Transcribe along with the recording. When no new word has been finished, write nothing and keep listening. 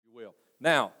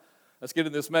Now, let's get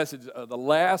into this message, the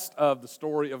last of the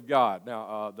story of God.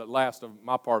 Now, the last of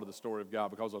my part of the story of God,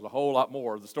 because there's a whole lot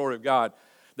more of the story of God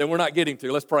that we're not getting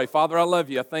to. Let's pray. Father, I love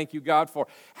you. I thank you, God, for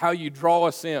how you draw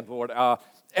us in, Lord.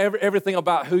 Everything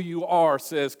about who you are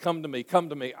says, come to me, come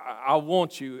to me. I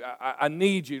want you. I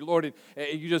need you, Lord. And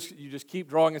you just keep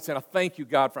drawing us in. I thank you,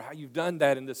 God, for how you've done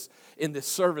that in this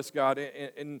service, God.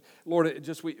 And Lord,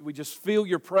 we just feel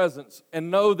your presence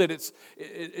and know that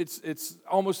it's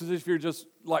almost as if you're just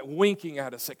like winking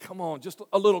at us. Say, come on, just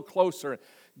a little closer.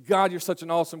 God, you're such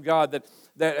an awesome God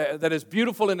that is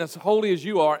beautiful and as holy as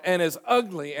you are, and as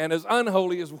ugly and as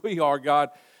unholy as we are, God.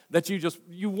 That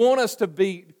you want us to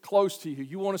be close to you.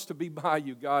 You want us to be by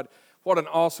you, God. What an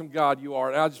awesome God you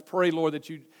are. And I just pray, Lord, that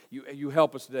you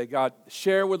help us today, God.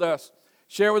 Share with us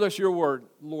your word,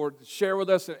 Lord. Share with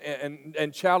us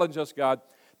and challenge us, God,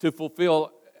 to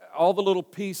fulfill all the little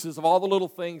pieces of all the little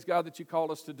things, God, that you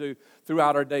call us to do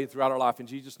throughout our day, throughout our life. In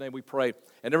Jesus' name we pray.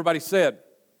 And everybody said,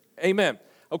 amen.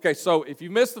 Okay, so if you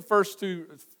missed the first two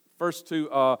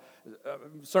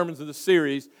sermons of the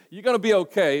series, you're going to be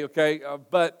okay,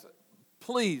 but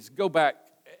please go back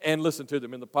and listen to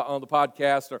them on the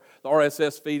podcast or the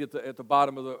RSS feed at the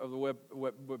bottom of the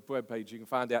web page. You can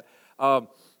find that.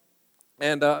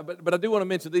 But I do want to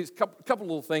mention these couple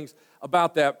little things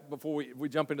about that before we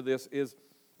jump into this.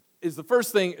 Is the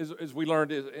first thing is we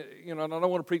learned is, and I don't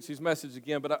want to preach these messages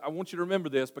again, but I want you to remember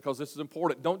this because this is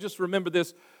important. Don't just remember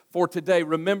this for today.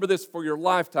 Remember this for your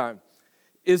lifetime.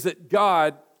 Is that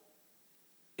God,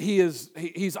 He's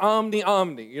omni.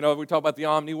 We talk about the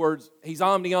omni words. He's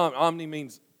omni. Omni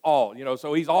means all.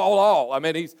 So He's all. I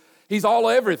mean, He's all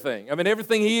everything. I mean,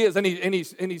 everything He is, and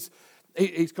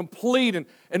He's complete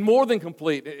and more than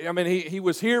complete. I mean, He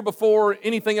was here before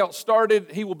anything else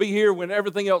started. He will be here when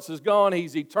everything else is gone.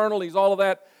 He's eternal. He's all of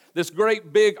that. This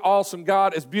great, big, awesome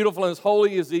God, as beautiful and as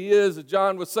holy as He is, as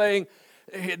John was saying,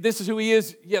 this is who He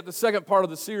is. Yet the second part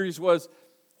of the series was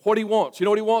what He wants. You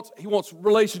know what He wants? He wants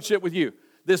relationship with you.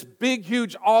 This big,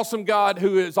 huge, awesome God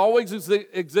who has always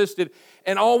existed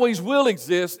and always will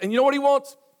exist. And you know what He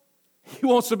wants? He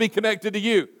wants to be connected to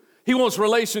you. He wants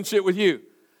relationship with you.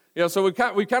 So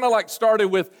we kind of like started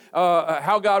with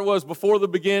how God was before the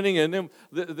beginning, and then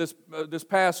this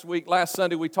past week, last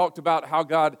Sunday, we talked about how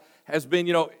God has been,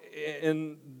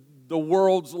 in the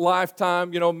world's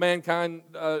lifetime, mankind,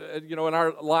 in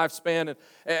our lifespan,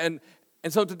 and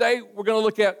so today we're going to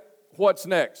look at what's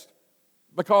next,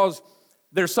 because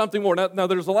there's something more. Now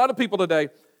there's a lot of people today.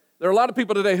 There are a lot of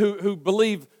people today who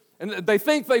believe, and they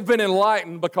think they've been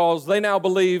enlightened because they now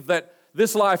believe that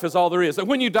this life is all there is. That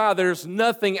when you die, there's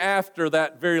nothing after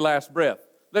that very last breath.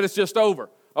 That it's just over.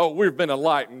 Oh, we've been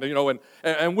enlightened,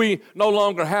 and we no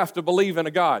longer have to believe in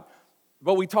a God.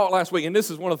 But we talked last week, and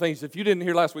this is one of the things, if you didn't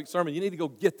hear last week's sermon, you need to go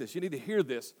get this. You need to hear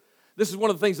this. This is one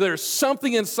of the things, there's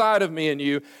something inside of me and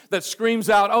you that screams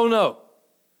out, oh no,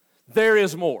 there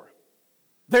is more.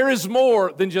 There is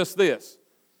more than just this.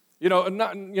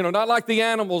 Not like the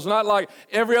animals, not like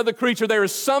every other creature. There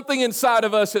is something inside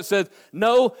of us that says,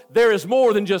 no, there is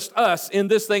more than just us in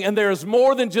this thing, and there is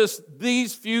more than just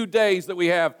these few days that we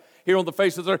have here on the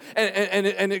face of the earth.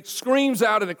 And it screams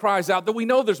out and it cries out that we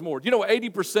know there's more. Do you know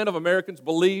 80% of Americans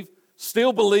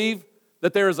still believe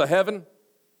that there is a heaven?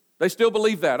 They still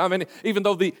believe that. I mean, even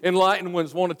though the enlightened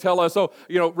ones want to tell us,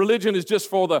 religion is just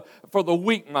for the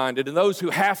weak-minded and those who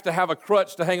have to have a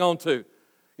crutch to hang on to.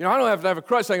 I don't have to have a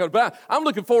crutch to hang on to, but I'm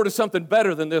looking forward to something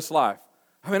better than this life.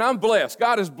 I mean, I'm blessed.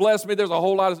 God has blessed me. There's a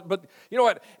whole lot but you know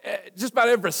what? Just about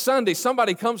every Sunday,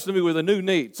 somebody comes to me with a new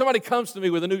need. Somebody comes to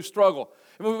me with a new struggle.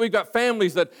 We've got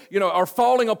families that, are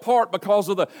falling apart because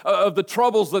of the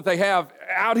troubles that they have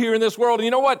out here in this world. And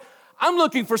you know what? I'm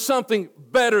looking for something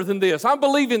better than this. I'm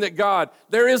believing that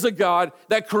there is a God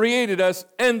that created us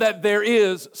and that there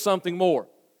is something more.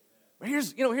 But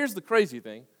here's the crazy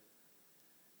thing,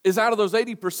 is out of those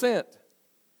 80%,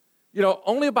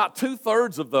 only about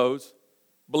 2/3 of those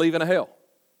believe in a hell.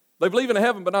 They believe in a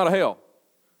heaven, but not a hell.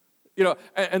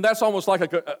 And that's almost like a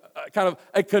kind of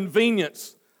a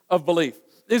convenience of belief.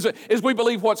 Is we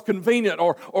believe what's convenient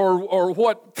or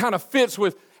what kind of fits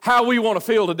with how we want to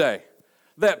feel today.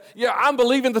 That, I'm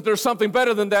believing that there's something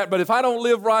better than that, but if I don't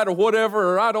live right or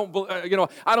whatever, or I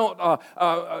don't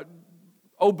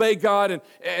obey God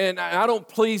and I don't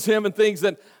please Him and things,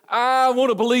 then I want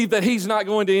to believe that He's not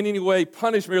going to in any way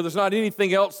punish me, or there's not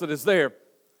anything else that is there.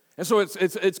 And so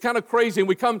it's kind of crazy, and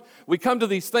we come to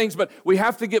these things, but we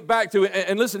have to get back to it.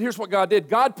 And listen, here's what God did.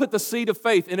 God put the seed of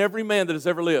faith in every man that has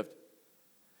ever lived.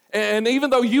 And even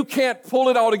though you can't pull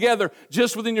it all together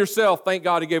just within yourself, thank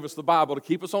God He gave us the Bible to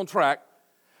keep us on track.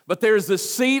 But there's this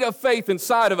seed of faith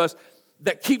inside of us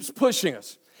that keeps pushing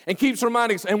us. and keeps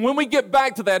reminding us. And when we get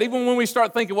back to that, even when we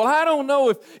start thinking, well, I don't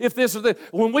know if this is it.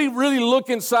 When we really look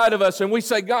inside of us and we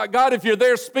say, God, if you're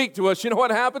there, speak to us. You know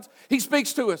what happens? He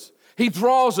speaks to us. He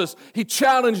draws us. He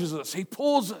challenges us. He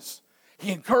pulls us.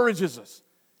 He encourages us.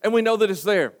 And we know that it's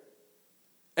there.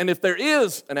 And if there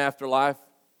is an afterlife,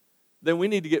 then we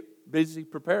need to get busy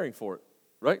preparing for it,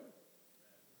 right?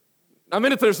 I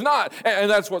mean, if there's not, and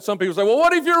that's what some people say, well,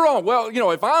 what if you're wrong? Well,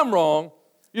 if I'm wrong,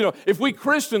 if we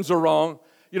Christians are wrong,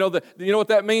 you know what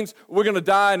that means? We're going to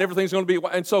die and everything's going to be,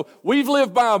 and so we've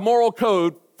lived by a moral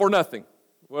code for nothing.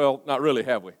 Well, not really,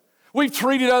 have we? We've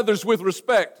treated others with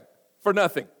respect for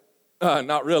nothing.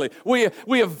 Not really. We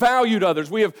have valued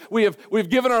others. We've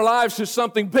given our lives to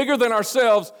something bigger than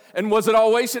ourselves. And was it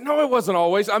always? No, it wasn't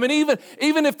always. I mean,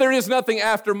 even if there is nothing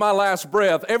after my last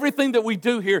breath, everything that we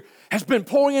do here has been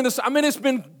pouring into. I mean, it's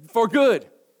been for good.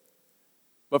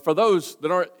 But for those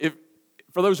that aren't,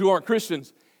 for those who aren't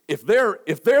Christians, if they're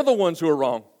the ones who are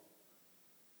wrong,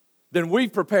 then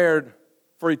we've prepared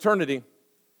for eternity,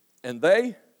 and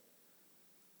they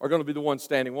are going to be the ones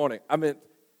standing wanting. I mean,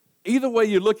 either way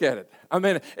you look at it. I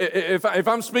mean, if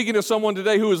I'm speaking to someone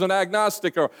today who is an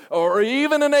agnostic or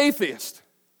even an atheist,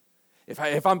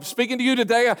 if I'm speaking to you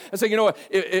today, I say,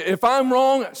 if I'm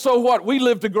wrong, so what? We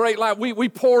lived a great life. We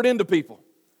poured into people.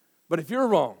 But if you're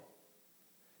wrong,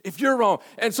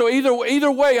 and so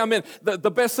either way, I mean,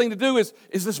 the best thing to do is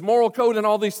this moral code and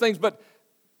all these things, but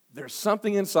there's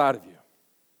something inside of you.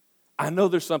 I know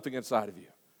there's something inside of you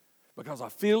because I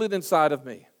feel it inside of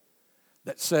me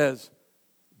that says,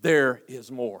 there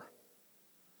is more.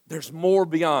 There's more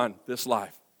beyond this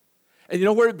life. And you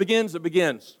know where it begins? It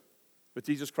begins with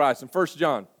Jesus Christ. In 1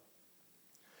 John, it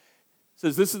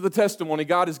says, this is the testimony.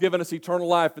 God has given us eternal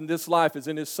life, and this life is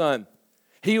in His Son.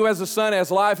 He who has the Son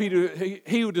has life. He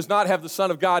who does not have the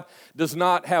Son of God does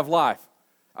not have life.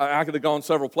 I could have gone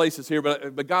several places here,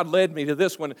 but God led me to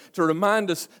this one to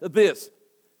remind us of this,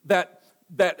 that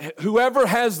whoever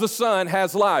has the Son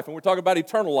has life. And we're talking about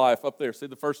eternal life up there. See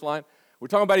the first line? We're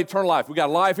talking about eternal life. We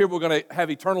got life here, but we're going to have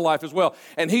eternal life as well.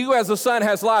 And he who has the Son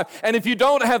has life. And if you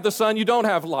don't have the Son, you don't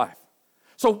have life.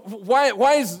 So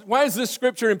why is this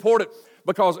scripture important?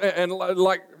 Because, and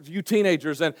like you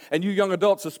teenagers and you young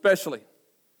adults especially,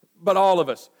 but all of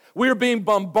us, we're being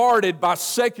bombarded by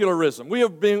secularism. We are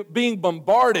being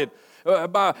bombarded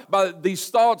by these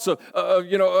thoughts of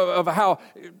how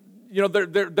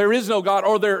there is no God,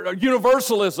 or their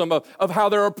universalism of how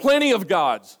there are plenty of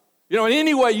gods. In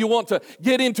any way you want to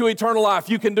get into eternal life,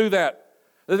 you can do that.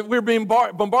 We're being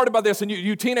bombarded by this, and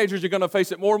you teenagers, you're going to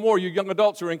face it more and more. You young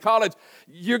adults who are in college,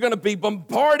 you're going to be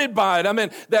bombarded by it. I mean,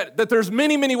 that there's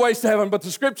many, many ways to heaven, but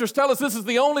the scriptures tell us this is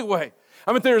the only way.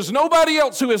 I mean, there's nobody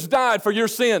else who has died for your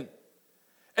sin.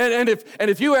 And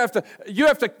if you have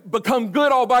to become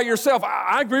good all by yourself,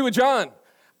 I agree with John.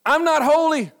 I'm not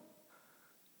holy.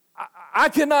 I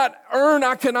cannot earn,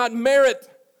 I cannot merit.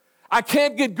 I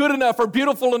can't get good enough or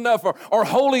beautiful enough or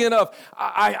holy enough.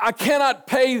 I cannot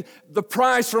pay the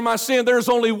price for my sin. There's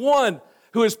only one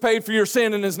who has paid for your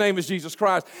sin, and His name is Jesus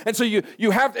Christ. And so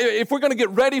you have, if we're going to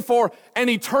get ready for an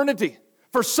eternity,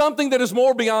 for something that is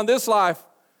more beyond this life,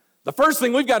 the first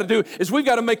thing we've got to do is we've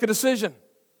got to make a decision.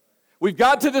 We've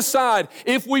got to decide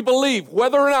if we believe,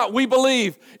 whether or not we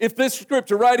believe, if this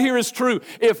scripture right here is true,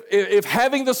 if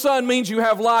having the Son means you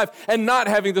have life and not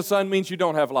having the Son means you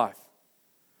don't have life.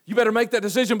 You better make that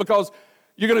decision, because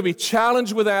you're going to be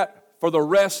challenged with that for the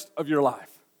rest of your life.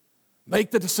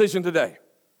 Make the decision today.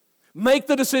 Make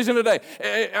the decision today.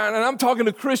 And I'm talking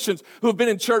to Christians who have been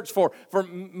in church for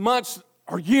months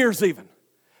or years even.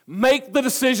 Make the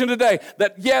decision today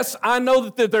that, yes, I know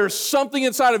that there's something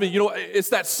inside of me. It's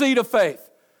that seed of faith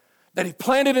that He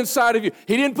planted inside of you.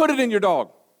 He didn't put it in your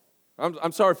dog.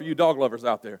 I'm sorry for you dog lovers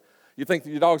out there. You think that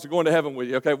your dogs are going to heaven with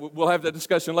you. Okay, we'll have that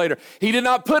discussion later. He did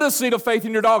not put a seed of faith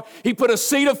in your dog. He put a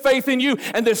seed of faith in you,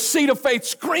 and this seed of faith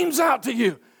screams out to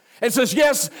you and says,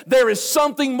 yes, there is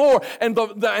something more. And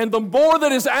the more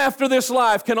that is after this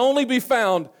life can only be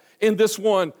found in this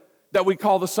one that we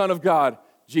call the Son of God,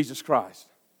 Jesus Christ.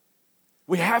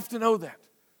 We have to know that.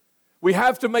 We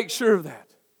have to make sure of that.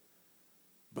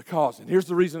 Because, and here's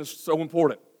the reason it's so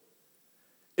important,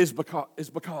 is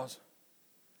because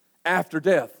after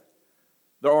death,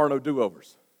 there are no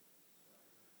do-overs.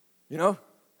 You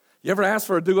ever ask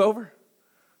for a do-over?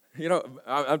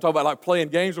 I'm talking about like playing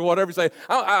games or whatever. You say,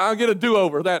 I'll get a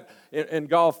do-over. That in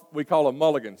golf, we call them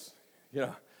mulligans.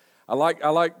 I like,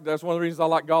 that's one of the reasons I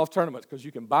like golf tournaments, because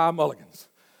you can buy mulligans.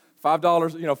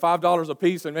 $5 a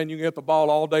piece, and then you can get the ball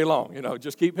all day long.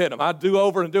 Just keep hitting them. I do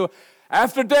over and do it.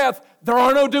 After death, there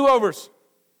are no do-overs.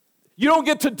 You don't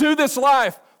get to do this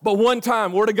life But one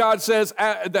time, Word of God says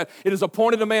that it is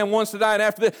appointed a man once to die, and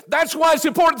after that. That's why it's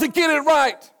important to get it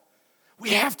right.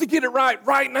 We have to get it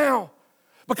right now,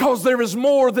 because there is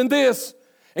more than this.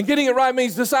 And getting it right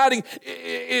means deciding,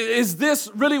 is this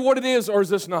really what it is, or is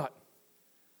this not?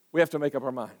 We have to make up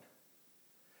our mind.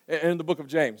 In the book of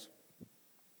James,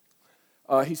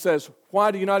 he says,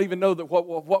 why do you not even know that what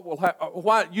will happen?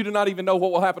 Why you do not even know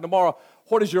what will happen tomorrow?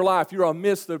 What is your life? You're a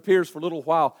mist that appears for a little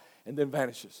while and then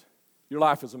vanishes. Your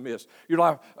life is a mist. Your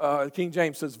life, King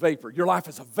James says vapor. Your life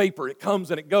is a vapor. It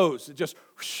comes and it goes. It just,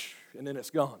 whoosh, and then it's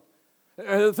gone.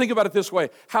 Think about it this way.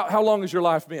 How long has your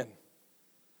life been?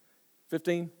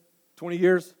 15, 20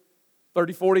 years,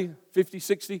 30, 40, 50,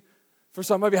 60? For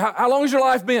some of you, how long has your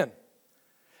life been?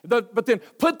 But then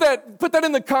put that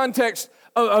in the context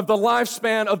of the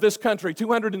lifespan of this country,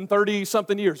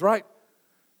 230-something years, right?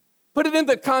 Put it in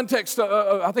the context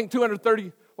of, I think,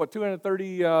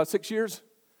 236 years?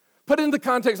 Put it in the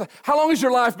context of, how long has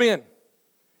your life been?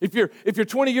 If you're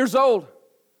 20 years old,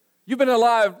 you've been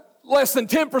alive less than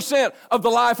 10% of the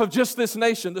life of just this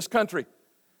nation, this country.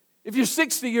 If you're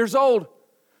 60 years old,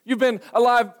 you've been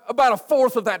alive about a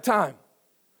fourth of that time.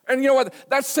 And you know what?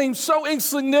 That seems so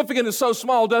insignificant and so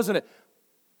small, doesn't it?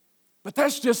 But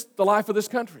that's just the life of this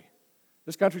country.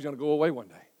 This country's going to go away one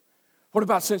day. What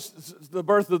about since the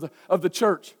birth of the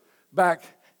church back,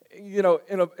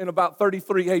 in about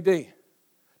 33 A.D.?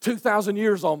 2,000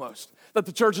 years almost that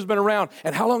the church has been around.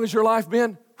 And how long has your life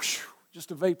been? Whew,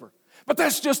 just a vapor. But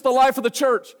that's just the life of the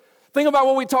church. Think about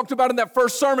what we talked about in that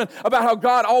first sermon about how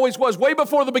God always was. Way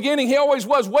before the beginning, He always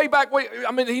was.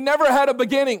 He never had a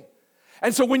beginning.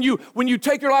 And so when you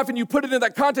take your life and you put it in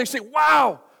that context, you say,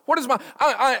 wow, what is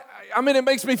it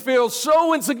makes me feel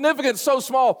so insignificant, so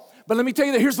small. But let me tell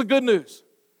you that here's the good news.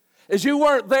 Is you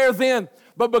weren't there then,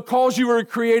 but because you were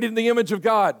created in the image of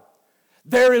God,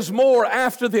 there is more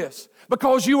after this.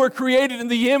 Because you were created in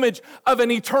the image of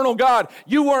an eternal God.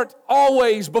 You weren't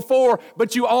always before,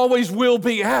 but you always will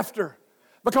be after.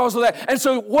 Because of that. And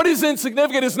so what is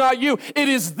insignificant is not you. It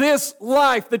is this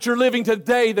life that you're living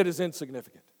today that is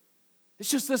insignificant. It's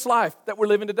just this life that we're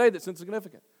living today that's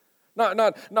insignificant.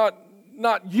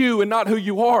 Not you and not who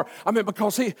you are.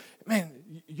 Because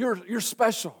you're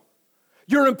special.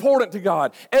 You're important to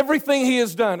God. Everything He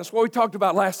has done, that's what we talked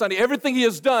about last Sunday, everything He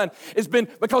has done has been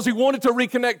because He wanted to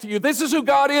reconnect to you. This is who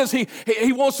God is. He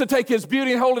wants to take His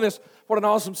beauty and holiness. What an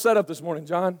awesome setup this morning,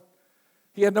 John.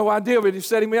 He had no idea, but He's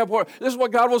setting me up. This is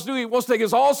what God wants to do. He wants to take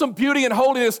His awesome beauty and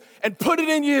holiness and put it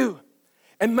in you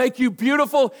and make you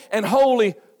beautiful and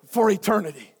holy for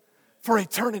eternity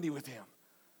with Him.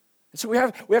 And so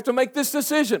we have to make this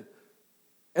decision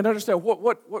and understand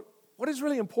what is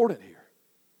really important here.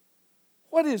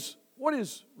 What is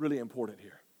really important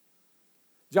here?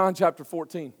 John chapter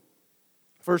 14,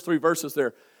 first 3 verses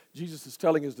there, Jesus is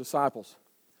telling His disciples,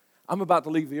 I'm about to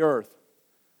leave the earth,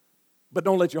 but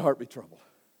don't let your heart be troubled.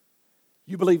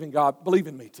 You believe in God, believe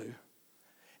in me too.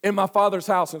 In my Father's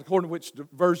house, and according to which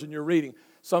version you're reading,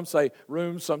 some say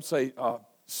rooms, some say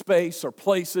space or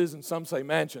places, and some say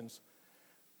mansions.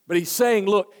 But He's saying,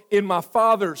 look, in my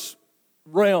Father's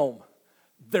realm,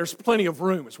 there's plenty of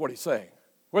room, is what He's saying.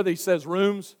 Whether He says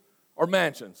rooms or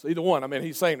mansions, either one.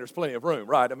 He's saying there's plenty of room,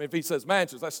 right? If He says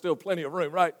mansions, that's still plenty of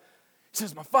room, right? He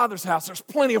says, my Father's house, there's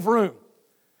plenty of room.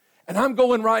 And I'm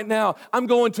going right now, I'm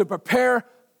going to prepare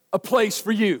a place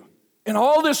for you. In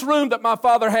all this room that my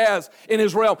Father has in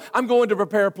His realm, I'm going to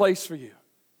prepare a place for you.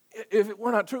 If it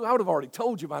were not true, I would have already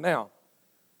told you by now.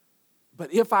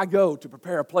 But if I go to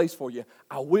prepare a place for you,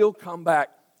 I will come back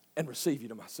and receive you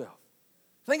to myself.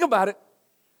 Think about it.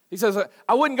 He says,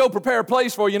 I wouldn't go prepare a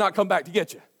place for you and not come back to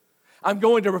get you. I'm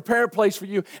going to prepare a place for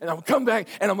you, and I'm going to come back,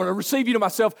 and I'm going to receive you to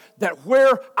myself, that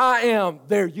where I am,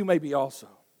 there you may be also.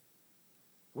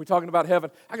 We're talking about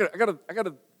heaven. I got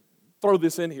to throw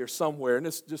this in here somewhere, and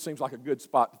this just seems like a good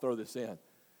spot to throw this in,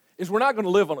 is we're not going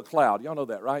to live on a cloud. Y'all know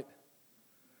that, right?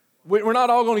 We're not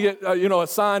all going to get,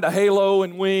 assigned a halo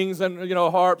and wings and,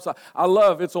 harps. I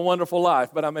love It's a Wonderful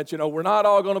Life, but we're not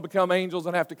all going to become angels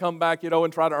and have to come back,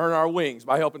 and try to earn our wings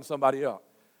by helping somebody up.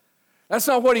 That's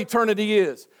not what eternity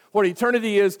is. What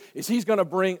eternity is He's going to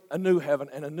bring a new heaven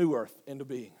and a new earth into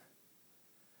being.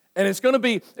 And it's going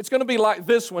to be like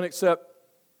this one, except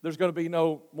there's going to be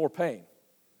no more pain.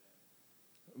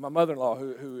 My mother-in-law,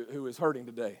 who is hurting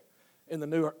today, in the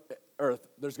new earth,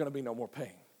 there's going to be no more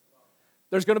pain.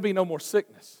 There's going to be no more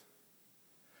sickness.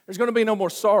 There's going to be no more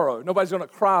sorrow. Nobody's going to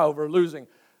cry over losing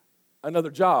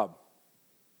another job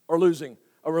or losing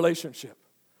a relationship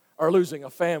or losing a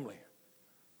family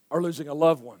or losing a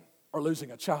loved one or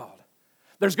losing a child.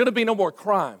 There's going to be no more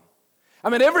crime. I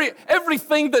mean,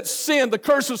 everything that sin, the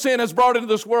curse of sin has brought into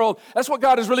this world, that's what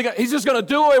God is really going to, He's just going to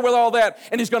do away with all that,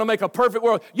 and He's going to make a perfect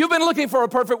world. You've been looking for a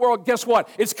perfect world. Guess what?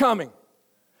 It's coming.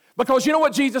 Because you know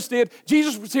what Jesus did?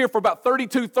 Jesus was here for about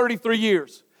 32, 33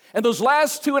 years. And those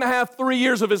last 2.5, 3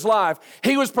 years of His life,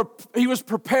 He was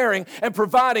preparing and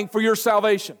providing for your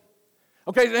salvation.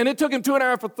 Okay, and it took Him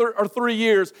 2.5 or 3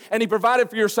 years, and He provided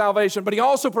for your salvation, but He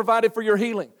also provided for your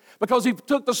healing. Because He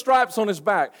took the stripes on His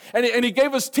back. And He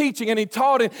gave us teaching, and He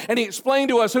taught, and He explained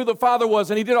to us who the Father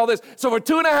was, and He did all this. So for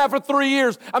 2.5 or 3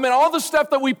 years, I mean, all the stuff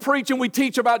that we preach and we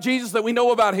teach about Jesus that we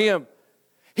know about Him,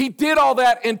 He did all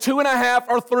that in 2.5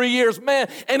 or 3 years. Man,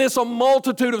 and it's a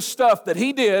multitude of stuff that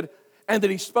He did and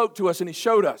that He spoke to us and He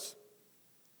showed us.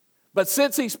 But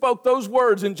since He spoke those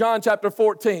words in John chapter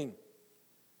 14,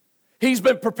 He's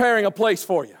been preparing a place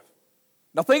for you.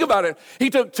 Now think about it. He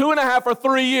took 2.5 or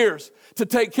 3 years to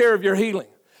take care of your healing,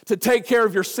 to take care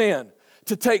of your sin,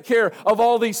 to take care of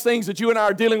all these things that you and I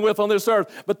are dealing with on this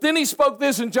earth. But then He spoke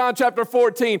this in John chapter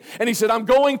 14, and He said, I'm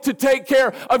going to take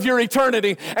care of your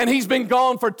eternity. And He's been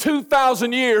gone for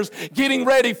 2,000 years getting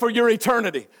ready for your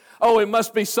eternity. Oh, it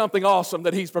must be something awesome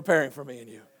that He's preparing for me and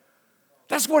you.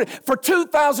 That's what, for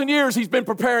 2,000 years He's been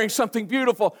preparing something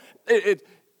beautiful.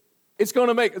 It's going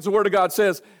to make, as the Word of God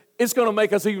says, it's going to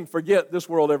make us even forget this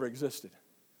world ever existed.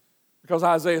 Because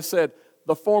Isaiah said,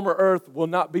 the former earth will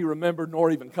not be remembered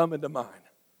nor even come into mind.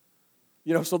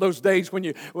 You know, so those days when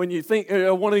you think,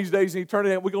 one of these days in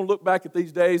eternity, we're going to look back at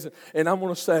these days and I'm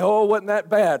going to say, oh, wasn't that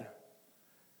bad?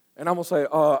 And I'm going to say,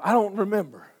 I don't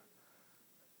remember.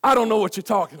 I don't know what you're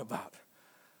talking about.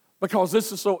 Because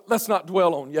this is so, let's not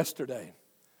dwell on yesterday,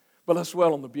 but let's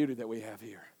dwell on the beauty that we have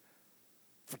here.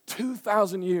 For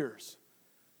 2,000 years,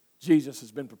 Jesus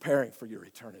has been preparing for your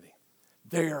eternity.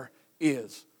 There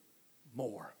is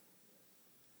more.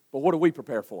 But what do we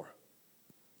prepare for?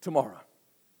 Tomorrow.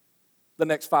 The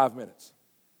next 5 minutes.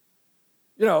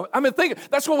 You know, I mean,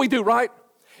 that's what we do, right?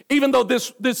 Even though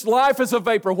this life is a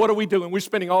vapor, what are we doing? We're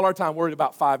spending all our time worried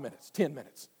about 5 minutes, 10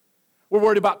 minutes. We're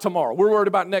worried about tomorrow. We're worried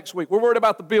about next week. We're worried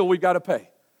about the bill we've got to pay.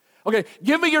 Okay,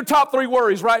 give me your top 3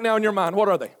 worries right now in your mind. What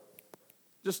are they?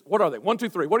 Just, what are they? 1, 2,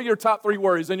 3. What are your top 3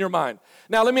 worries in your mind?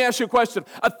 Now, let me ask you a question.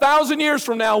 1,000 years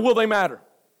from now, will they matter?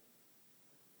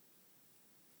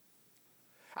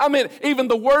 I mean, even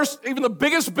the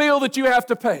biggest bill that you have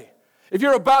to pay, if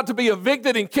you're about to be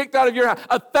evicted and kicked out of your house,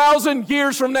 1,000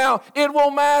 years from now, it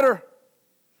won't matter.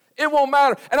 It won't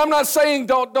matter. And I'm not saying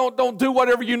don't do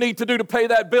whatever you need to do to pay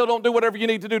that bill. Don't do whatever you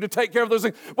need to do to take care of those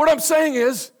things. What I'm saying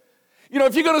is, you know,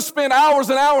 if you're going to spend hours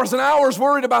and hours and hours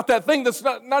worried about that thing that's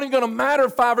not even going to matter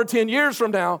 5 or 10 years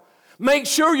from now, make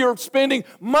sure you're spending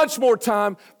much more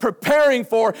time preparing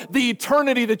for the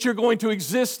eternity that you're going to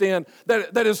exist in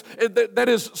that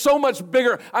is so much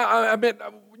bigger. I mean,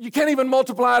 you can't even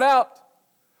multiply it out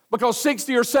because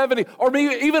 60 or 70 or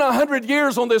maybe even 100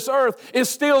 years on this earth is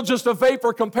still just a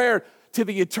vapor compared to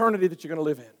the eternity that you're going to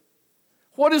live in.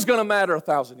 What is going to matter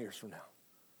 1,000 years from now?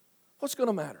 What's going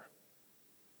to matter?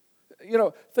 You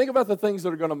know, think about the things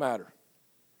that are going to matter.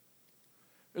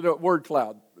 The word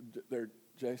cloud there,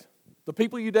 Jace. The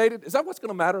people you dated, is that what's going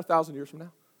to matter 1,000 years from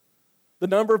now? The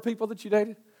number of people that you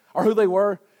dated? Or who they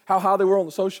were? How high they were on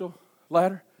the social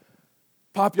ladder?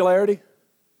 Popularity?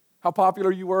 How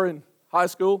popular you were in high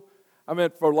school? I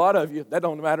mean, for a lot of you, that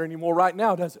don't matter anymore right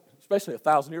now, does it? Especially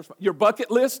 1,000 years from now. Your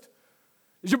bucket list?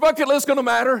 Is your bucket list going to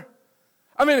matter?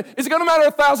 I mean, is it going to matter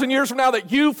 1,000 years from now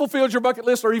that you fulfilled your bucket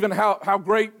list or even how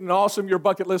great and awesome your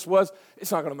bucket list was?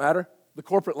 It's not going to matter. The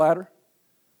corporate ladder?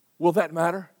 Will that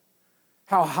matter?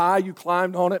 How high you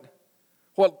climbed on it?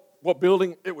 What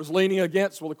building it was leaning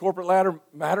against? Will the corporate ladder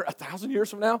matter 1,000 years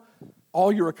from now?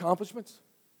 All your accomplishments?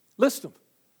 List them.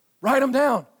 Write them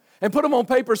down. And put them on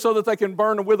paper so that they can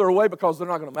burn and wither away because they're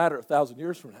not going to matter 1,000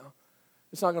 years from now.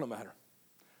 It's not going to matter.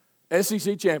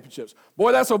 SEC championships.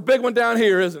 Boy, that's a big one down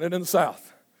here, isn't it, in the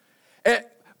South?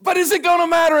 But is it going to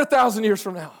matter 1,000 years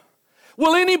from now?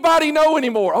 Will anybody know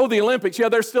anymore? Oh, the Olympics, yeah,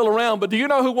 they're still around. But do you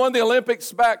know who won the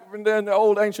Olympics back in the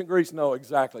old ancient Greece? No,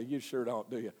 exactly. You sure don't,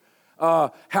 do you?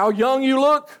 How young you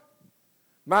look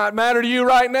might matter to you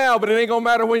right now, but it ain't going to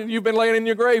matter when you've been laying in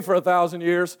your grave for 1,000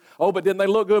 years. Oh, but didn't they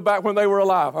look good back when they were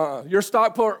alive? Your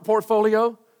stock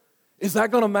portfolio, is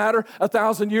that going to matter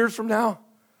 1,000 years from now?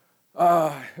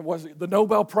 Was it the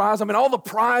Nobel Prize? I mean, all the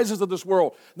prizes of this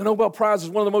world. The Nobel Prize is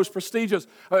one of the most prestigious,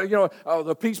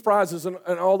 the Peace Prizes and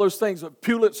all those things, the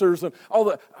Pulitzers and all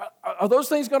the, are those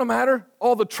things going to matter?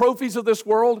 All the trophies of this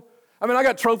world? I mean, I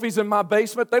got trophies in my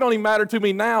basement. They don't even matter to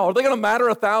me now. Are they going to matter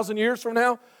 1,000 years from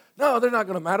now? No, they're not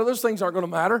going to matter. Those things aren't going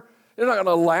to matter. They're not going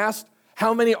to last.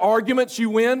 How many arguments you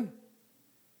win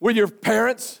with your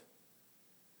parents?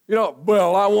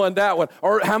 Well, I won that one.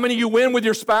 Or how many you win with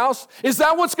your spouse? Is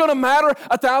that what's going to matter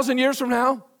 1,000 years from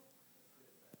now?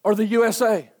 Or the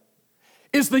USA?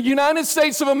 Is the United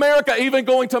States of America even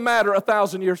going to matter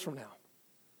 1,000 years from now?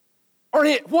 Or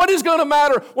what is going to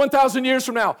matter 1,000 years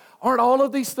from now? Aren't all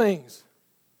of these things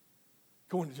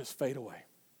going to just fade away?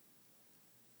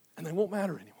 And they won't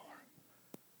matter anymore.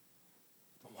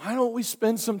 Why don't we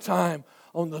spend some time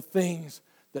on the things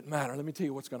that matter? Let me tell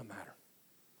you what's going to matter.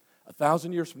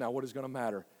 1,000 years from now, what is going to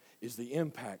matter is the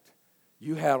impact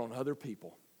you had on other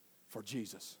people for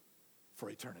Jesus for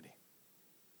eternity.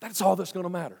 That's all that's going to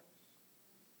matter.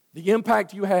 The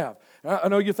impact you have. I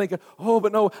know you're thinking,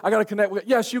 but no, I got to connect with God.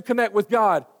 Yes, you connect with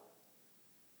God.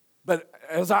 But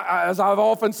as I've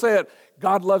often said,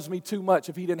 God loves me too much.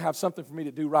 If He didn't have something for me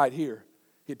to do right here,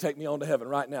 He'd take me on to heaven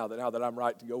right now that I'm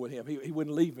right to go with Him. He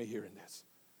wouldn't leave me here in this.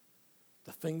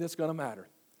 The thing that's going to matter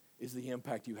is the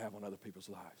impact you have on other people's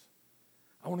lives.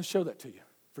 I want to show that to you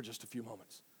for just a few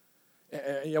moments.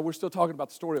 We're still talking about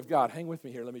the story of God. Hang with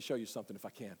me here. Let me show you something if I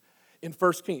can. In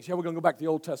 1 Kings, we're going to go back to the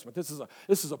Old Testament. This is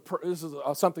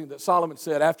something that Solomon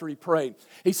said after he prayed.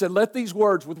 He said, "Let these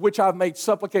words with which I've made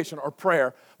supplication or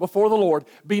prayer before the Lord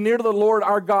be near to the Lord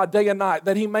our God day and night,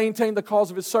 that He maintain the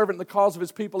cause of His servant and the cause of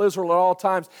His people Israel at all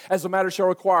times, as the matter shall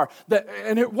require."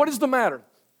 What is the matter?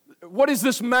 What is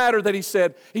this matter that he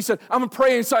said? He said, I'm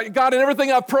praying, God, and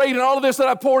everything I've prayed and all of this that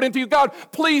I poured into you, God,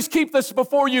 please keep this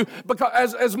before you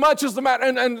because as much as the matter,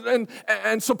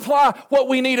 and supply what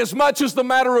we need as much as the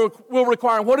matter will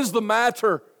require. And what is the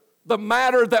matter? The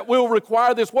matter that will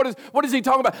require this. What is he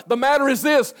talking about? The matter is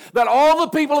this, that all the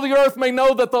people of the earth may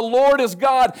know that the Lord is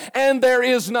God and there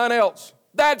is none else.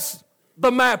 That's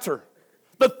the matter.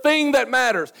 The thing that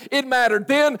matters. It mattered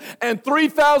then, and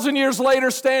 3,000 years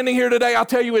later, standing here today, I'll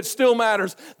tell you it still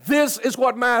matters. This is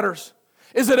what matters,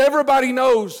 is that everybody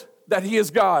knows that He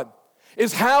is God,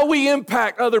 is how we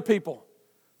impact other people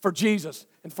for Jesus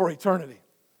and for eternity.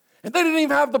 And they didn't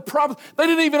even have the promise. They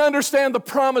didn't even understand the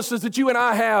promises that you and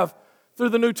I have through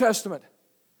the New Testament.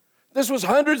 This was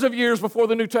hundreds of years before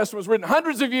the New Testament was written,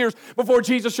 hundreds of years before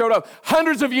Jesus showed up,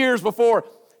 hundreds of years before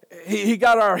He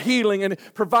got our healing and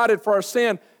provided for our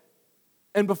sin,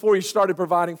 and before He started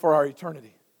providing for our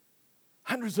eternity.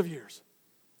 Hundreds of years.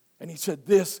 And He said,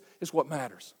 this is what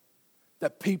matters,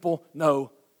 that people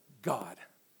know God.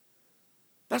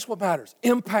 That's what matters.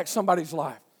 Impact somebody's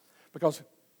life. Because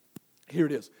here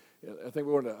it is. I think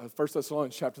we're in 1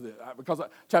 Thessalonians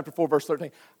chapter 4, verse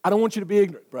 13. I don't want you to be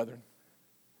ignorant, brethren.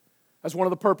 That's one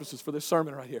of the purposes for this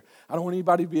sermon right here. I don't want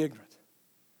anybody to be ignorant.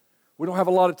 We don't have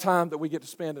a lot of time that we get to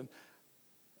spend in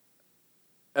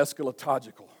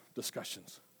eschatological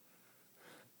discussions.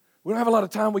 We don't have a lot of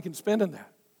time we can spend in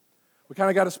that. We kind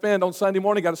of got to spend on Sunday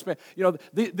morning. Got to spend.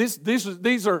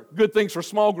 These are good things for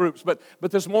small groups. But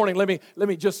this morning, let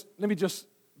me just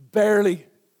barely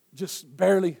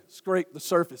scrape the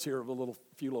surface here of a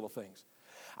few little things.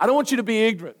 I don't want you to be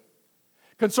ignorant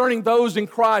concerning those in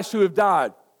Christ who have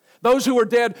died, those who are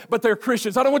dead but they're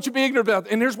Christians. I don't want you to be ignorant about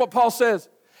it. And here's what Paul says.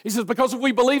 He says, because if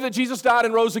we believe that Jesus died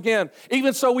and rose again,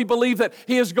 even so we believe that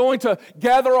He is going to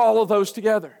gather all of those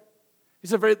together. He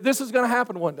said, this is going to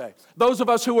happen one day. Those of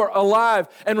us who are alive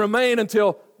and remain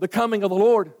until the coming of the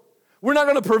Lord. We're not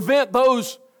going to prevent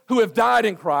those who have died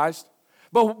in Christ,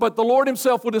 but the Lord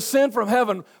Himself will descend from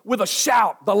heaven with a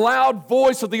shout. The loud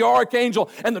voice of the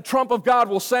archangel and the trump of God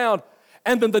will sound,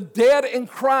 and then the dead in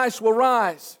Christ will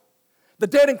rise. The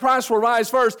dead in Christ will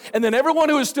rise first, and then everyone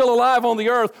who is still alive on the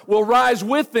earth will rise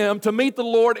with them to meet the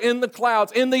Lord in the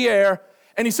clouds, in the air.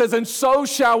 And he says, and so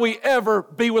shall we ever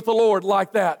be with the Lord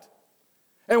like that.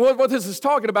 And what this is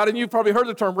talking about, and you've probably heard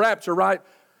the term rapture, right?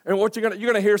 And what you're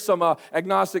going to hear some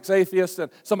agnostics, atheists,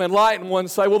 and some enlightened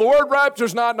ones say, well, the word rapture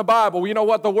is not in the Bible. Well, you know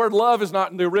what? The word love is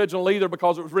not in the original either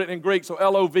because it was written in Greek, so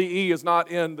L-O-V-E is not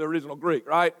in the original Greek,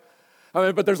 right?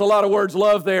 But there's a lot of words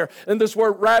love there. And this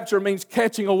word rapture means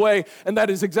catching away. And that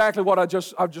is exactly what I've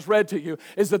just read to you,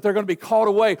 is that they're going to be caught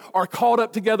away or caught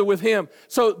up together with Him.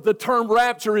 So the term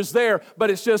rapture is there, but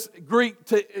it's just Greek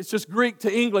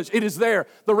to English. It is there,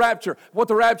 the rapture. What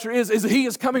the rapture is He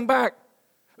is coming back.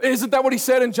 Isn't that what He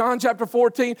said in John chapter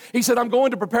 14? He said, I'm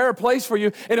going to prepare a place for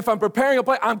you. And if I'm preparing a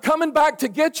place, I'm coming back to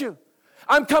get you.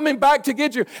 I'm coming back to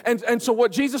get you. And so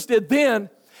what Jesus did then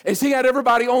is He had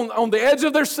everybody on the edge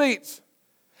of their seats.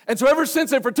 And so ever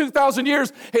since then, for 2,000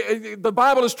 years, the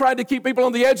Bible has tried to keep people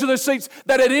on the edge of their seats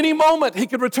that at any moment He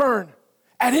could return.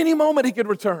 At any moment He could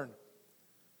return.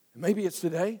 And maybe it's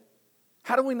today.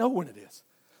 How do we know when it is?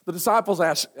 The disciples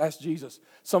asked Jesus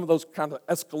some of those kind of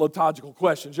eschatological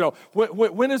questions.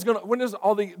 When is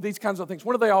all these kinds of things,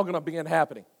 when are they all going to begin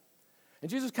happening? And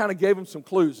Jesus kind of gave them some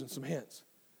clues and some hints.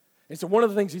 And so one of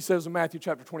the things he says in Matthew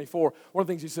chapter 24, one of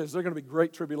the things he says, there's going to be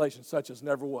great tribulation such as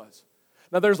never was.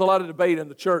 Now, there's a lot of debate in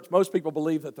the church. Most people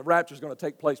believe that the rapture is going to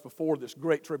take place before this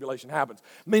great tribulation happens,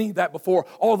 meaning that before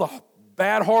all the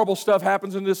bad, horrible stuff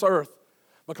happens in this earth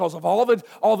because of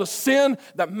all the sin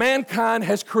that mankind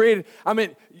has created. I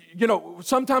mean,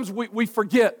 sometimes we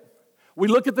forget. We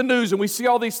look at the news and we see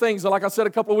all these things. And like I said a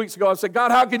couple of weeks ago, I said,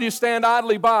 God, how can you stand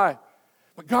idly by?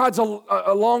 But God's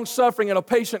a long-suffering and a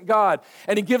patient God,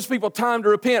 and He gives people time to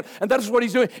repent. And that is what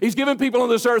He's doing. He's giving people on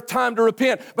this earth time to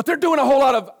repent. But they're doing a whole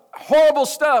lot of horrible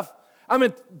stuff. I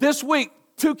mean, this week,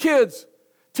 two kids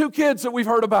that we've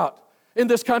heard about in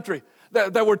this country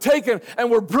that were taken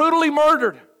and were brutally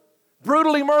murdered.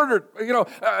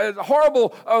 Horrible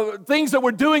things that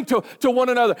we're doing to one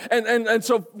another. And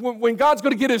so when God's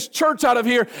going to get His church out of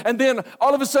here, and then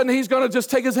all of a sudden He's going to just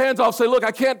take His hands off, say, look,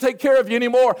 I can't take care of you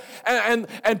anymore.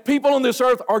 And people on this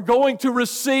earth are going to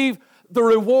receive the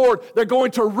reward. They're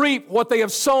going to reap what they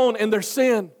have sown in their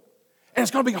sin. And it's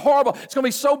going to be horrible. It's going to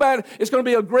be so bad. It's going to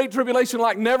be a great tribulation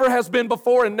like never has been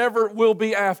before and never will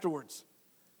be afterwards.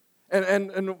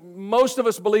 And most of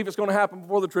us believe it's going to happen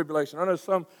before the tribulation. I know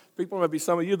some people, maybe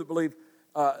some of you, that believe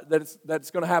that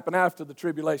it's going to happen after the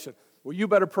tribulation. Well, you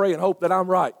better pray and hope that I'm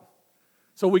right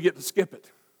so we get to skip it.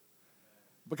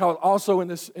 Because also in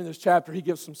this chapter, he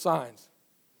gives some signs.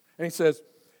 And he says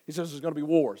there's going to be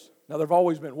wars. Now, there have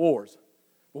always been wars.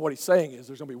 But what he's saying is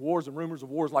there's going to be wars and rumors of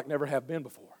wars like never have been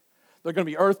before. There are going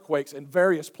to be earthquakes in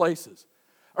various places.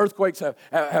 Earthquakes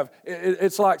have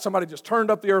it's like somebody just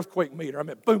turned up the earthquake meter. I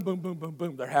mean, boom, boom, boom, boom,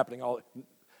 boom. They're happening all.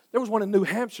 There was one in New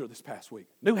Hampshire this past week.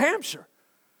 New Hampshire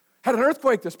had an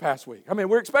earthquake this past week. I mean,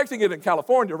 we're expecting it in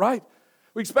California, right?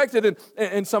 We expect it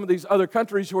in some of these other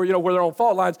countries where they're on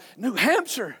fault lines. New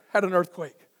Hampshire had an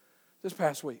earthquake this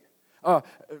past week.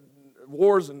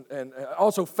 Wars and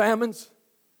also famines.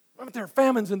 There are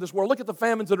famines in this world. Look at the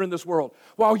famines that are in this world.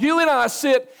 While you and I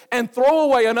sit and throw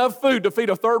away enough food to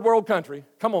feed a third world country,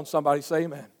 come on, somebody say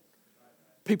amen.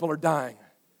 People are dying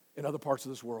in other parts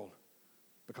of this world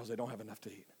because they don't have enough to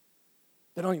eat.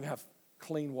 They don't even have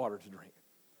clean water to drink.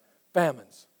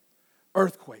 Famines,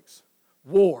 earthquakes,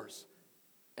 wars,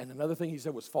 and another thing he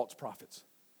said was false prophets.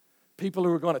 People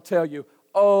who are going to tell you,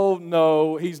 oh,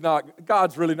 no,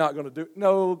 God's really not going to do it.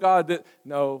 No, God did.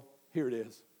 No, here it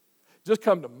is. Just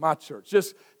come to my church.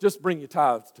 Just bring your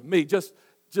tithes to me. Just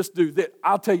do that.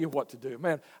 I'll tell you what to do.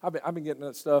 Man, I've been getting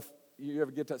that stuff. You ever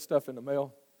get that stuff in the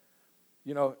mail?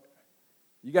 You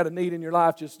got a need in your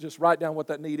life, just write down what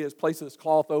that need is, place this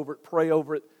cloth over it, pray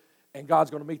over it, and God's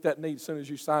going to meet that need as soon as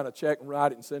you sign a check and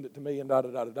write it and send it to me and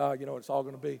da-da-da-da-da. You know what it's all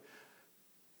going to be.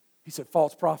 He said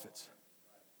false prophets.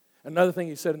 Another thing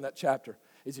he said in that chapter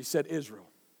is he said Israel.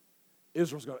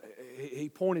 He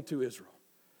pointed to Israel.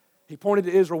 He pointed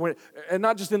to Israel, and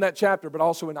not just in that chapter, but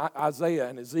also in Isaiah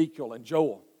and Ezekiel and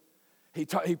Joel. He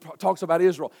talks about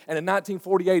Israel. And in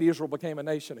 1948, Israel became a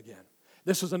nation again.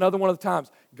 This was another one of the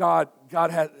times God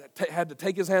had to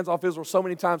take His hands off Israel so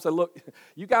many times. Said, look,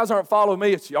 you guys aren't following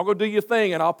me. Y'all go do your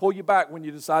thing, and I'll pull you back when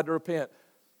you decide to repent.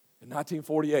 In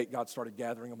 1948, God started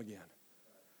gathering them again.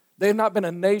 They had not been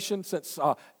a nation since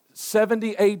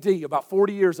 70 A.D., about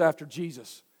 40 years after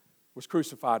Jesus was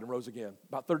crucified and rose again.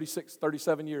 About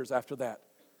 37 years after that,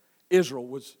 Israel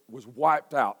was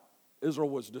wiped out. Israel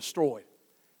was destroyed.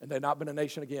 And they had not been a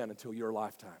nation again until your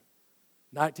lifetime.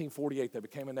 1948, they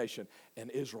became a nation, and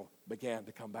Israel began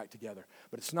to come back together.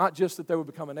 But it's not just that they would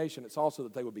become a nation, it's also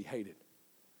that they would be hated,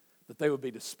 that they would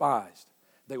be despised,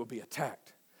 they would be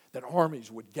attacked, that armies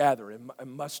would gather and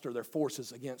muster their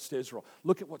forces against Israel.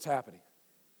 Look at what's happening.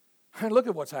 Look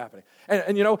at what's happening.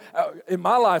 And in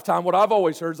my lifetime, what I've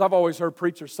always heard is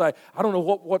preachers say, I don't know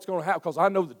what's going to happen, because I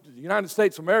know that the United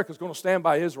States of America is going to stand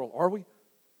by Israel. Are we?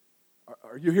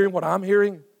 Are you hearing what I'm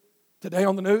hearing today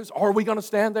on the news? Are we going to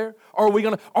stand there? Are we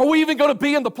even going to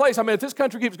be in the place? I mean, if this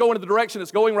country keeps going in the direction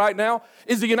it's going right now,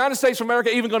 is the United States of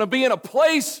America even going to be in a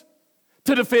place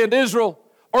to defend Israel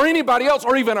or anybody else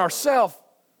or even ourselves?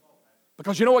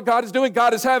 Because you know what God is doing?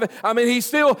 God is He's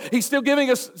still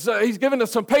giving us, He's giving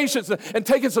us some patience and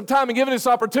taking some time and giving us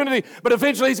opportunity, but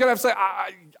eventually He's going to have to say,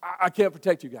 I can't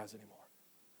protect you guys anymore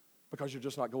because you're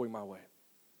just not going my way.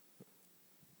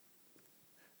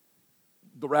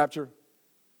 The rapture,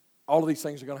 all of these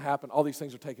things are going to happen. All these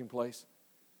things are taking place.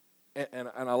 And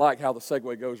I like how the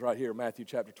segue goes right here, Matthew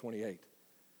chapter 28.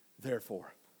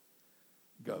 Therefore,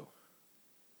 go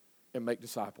and make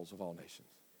disciples of all nations.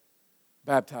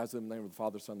 Baptize them in the name of the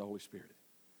Father, Son, and the Holy Spirit.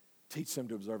 Teach them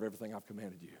to observe everything I've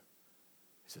commanded you.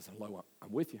 He says, and lo,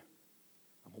 I'm with you.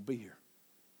 I'm going to be here,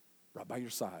 right by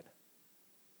your side,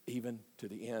 even to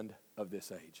the end of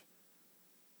this age.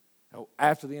 Now,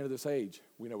 after the end of this age,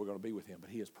 we know we're going to be with him, but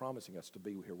he is promising us to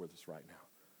be here with us right now.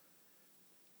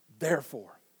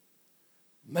 Therefore,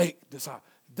 make disciples.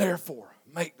 Therefore,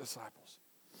 make disciples.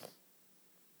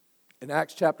 In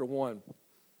Acts chapter 1,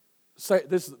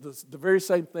 this is the very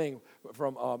same thing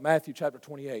from Matthew chapter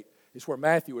 28. It's where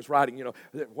Matthew was writing,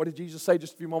 what did Jesus say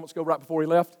just a few moments ago right before he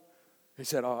left? He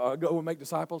said, go and make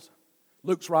disciples.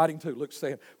 Luke's writing too. Luke's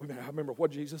saying, I remember what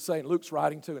Jesus said. Luke's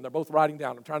writing too, and they're both writing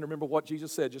down. I'm trying to remember what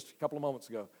Jesus said just a couple of moments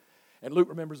ago. And Luke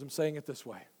remembers him saying it this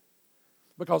way.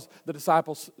 Because the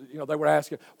disciples, they were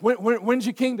asking, when's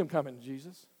your kingdom coming,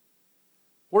 Jesus?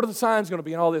 What are the signs going to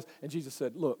be and all this? And Jesus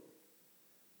said, look,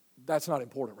 that's not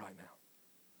important right now.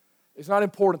 It's not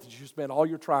important that you spend all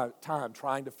your time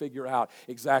trying to figure out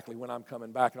exactly when I'm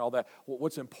coming back and all that.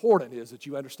 What's important is that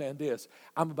you understand this.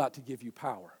 I'm about to give you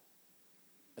power.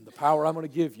 And the power I'm going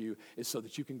to give you is so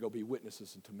that you can go be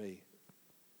witnesses unto me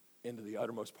into the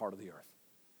uttermost part of the earth.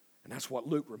 And that's what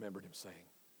Luke remembered him saying.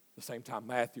 At the same time,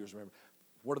 Matthew was remembering.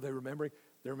 What are they remembering?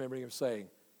 They're remembering him saying,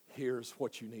 here's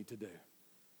what you need to do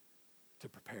to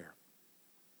prepare.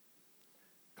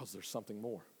 Because there's something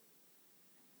more.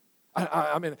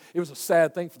 I mean, it was a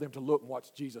sad thing for them to look and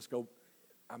watch Jesus go.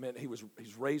 I mean,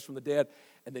 he's raised from the dead,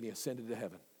 and then he ascended to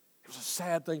heaven. It was a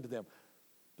sad thing to them.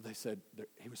 But they said,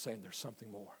 he was saying, there's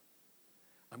something more.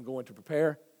 I'm going to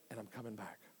prepare, and I'm coming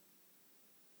back.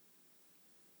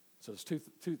 So there's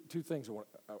two things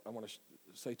I want to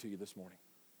say to you this morning.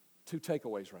 Two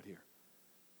takeaways right here.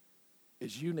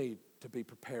 Is you need to be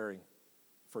preparing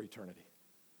for eternity.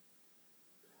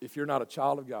 If you're not a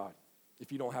child of God,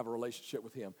 if you don't have a relationship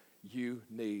with him, you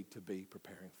need to be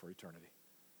preparing for eternity.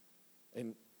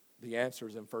 And the answer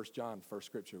is in 1 John, the first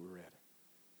scripture we read.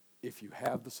 If you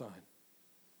have the Son,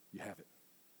 you have it.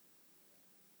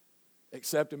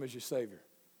 Accept him as your Savior.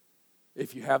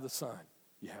 If you have the Son,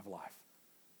 you have life.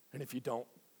 And if you don't,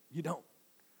 you don't.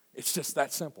 It's just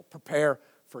that simple. Prepare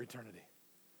for eternity.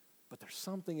 But there's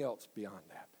something else beyond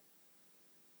that.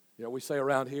 We say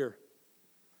around here,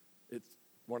 it's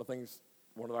one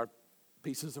of our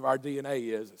pieces of our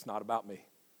DNA is it's not about me.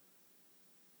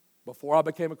 Before I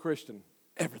became a Christian,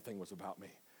 everything was about me.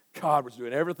 God was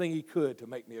doing everything he could to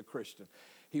make me a Christian.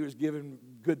 He was giving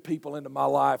good people into my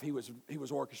life. He was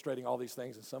orchestrating all these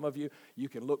things. And some of you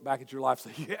can look back at your life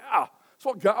and say, yeah, that's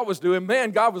what God was doing.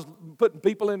 Man, God was putting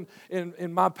people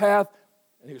in my path,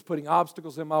 and he was putting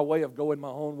obstacles in my way of going my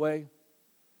own way.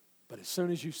 But as soon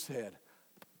as you said,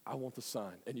 I want the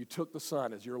Son, and you took the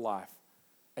Son as your life,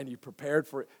 and you prepared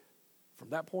for it, from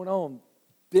that point on,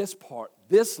 this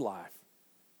life,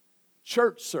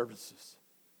 church services,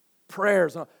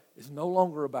 prayers, is no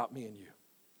longer about me and you.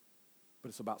 But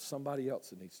it's about somebody else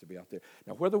that needs to be out there.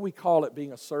 Now, whether we call it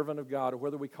being a servant of God, or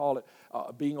whether we call it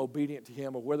being obedient to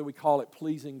him, or whether we call it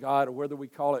pleasing God, or whether we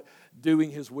call it doing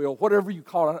his will, whatever you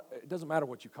call it, it doesn't matter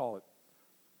what you call it.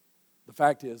 The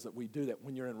fact is that we do that.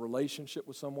 When you're in relationship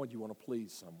with someone, you want to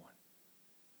please someone.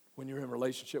 When you're in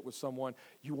relationship with someone,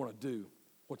 you want to do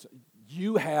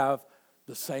you have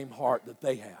the same heart that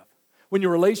they have. When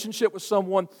your relationship with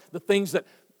someone, the things that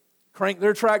crank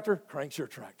their tractor, cranks your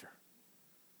tractor.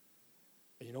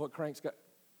 And you know what cranks got?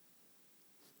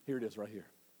 Here it is right here.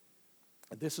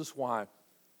 And this is why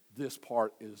this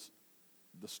part is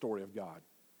the story of God.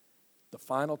 The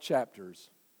final chapters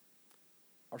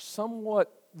are somewhat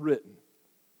written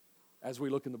as we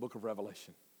look in the book of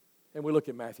Revelation. And we look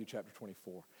at Matthew chapter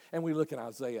 24. And we look at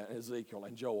Isaiah and Ezekiel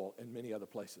and Joel and many other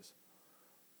places.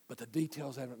 But the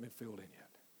details haven't been filled in yet.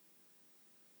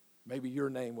 Maybe your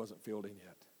name wasn't filled in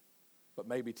yet. But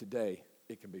maybe today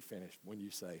it can be finished when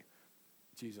you say,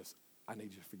 Jesus, I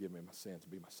need you to forgive me of my sins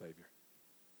and be my Savior.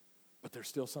 But there's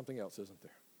still something else, isn't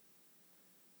there?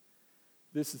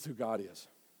 This is who God is.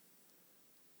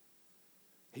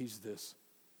 He's this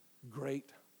great,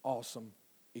 awesome,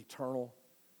 eternal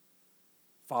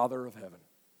Father of heaven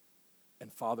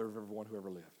and Father of everyone who ever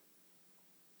lived.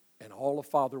 And all a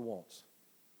father wants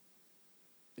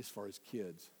is for his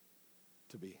kids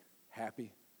to be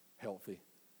happy, healthy,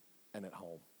 and at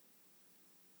home.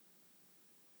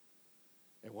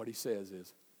 And what he says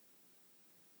is,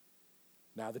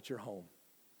 now that you're home,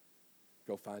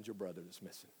 go find your brother that's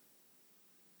missing.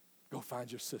 Go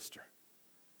find your sister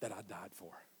that I died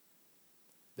for,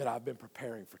 that I've been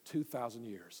preparing for 2,000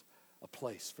 years, a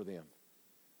place for them.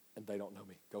 And they don't know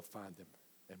me. Go find them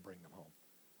and bring them home.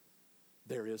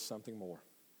 There is something more.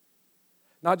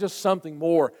 Not just something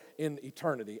more in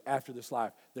eternity after this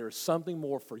life. There is something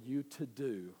more for you to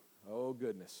do. Oh,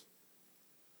 goodness.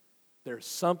 There's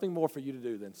something more for you to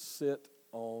do than sit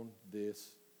on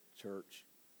this church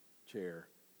chair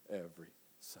every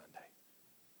Sunday.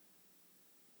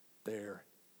 There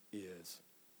is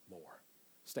more.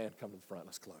 Stand, come to the front.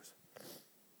 Let's close.